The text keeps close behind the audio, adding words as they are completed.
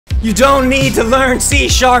You don't need to learn C#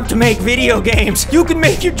 to make video games. You can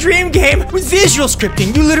make your dream game with visual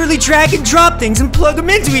scripting. You literally drag and drop things and plug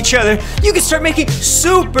them into each other. You can start making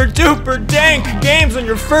super duper dank games on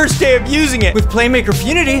your first day of using it. With Playmaker for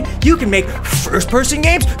Unity, you can make first-person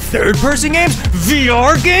games, third-person games,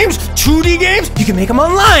 VR games, 2D games. You can make them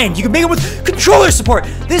online. You can make them with controller support.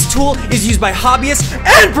 This tool is used by hobbyists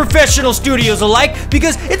and professional studios alike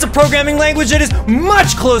because it's a programming language that is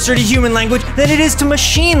much closer to human language than it is to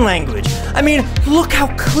machine language. I mean, look how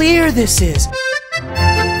clear this is.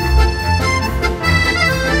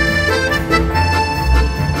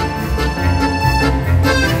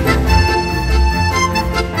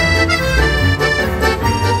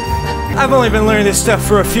 I've only been learning this stuff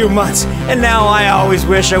for a few months, and now I always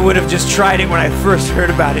wish I would have just tried it when I first heard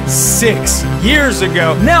about it 6 years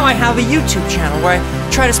ago. Now I have a YouTube channel where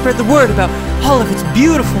I try to spread the word about all of its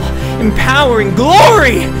beautiful, empowering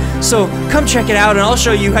glory. So come check it out, and I'll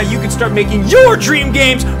show you how you can start making your dream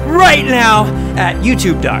games right now at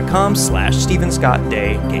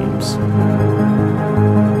youtube.com/StephenScottDayGames.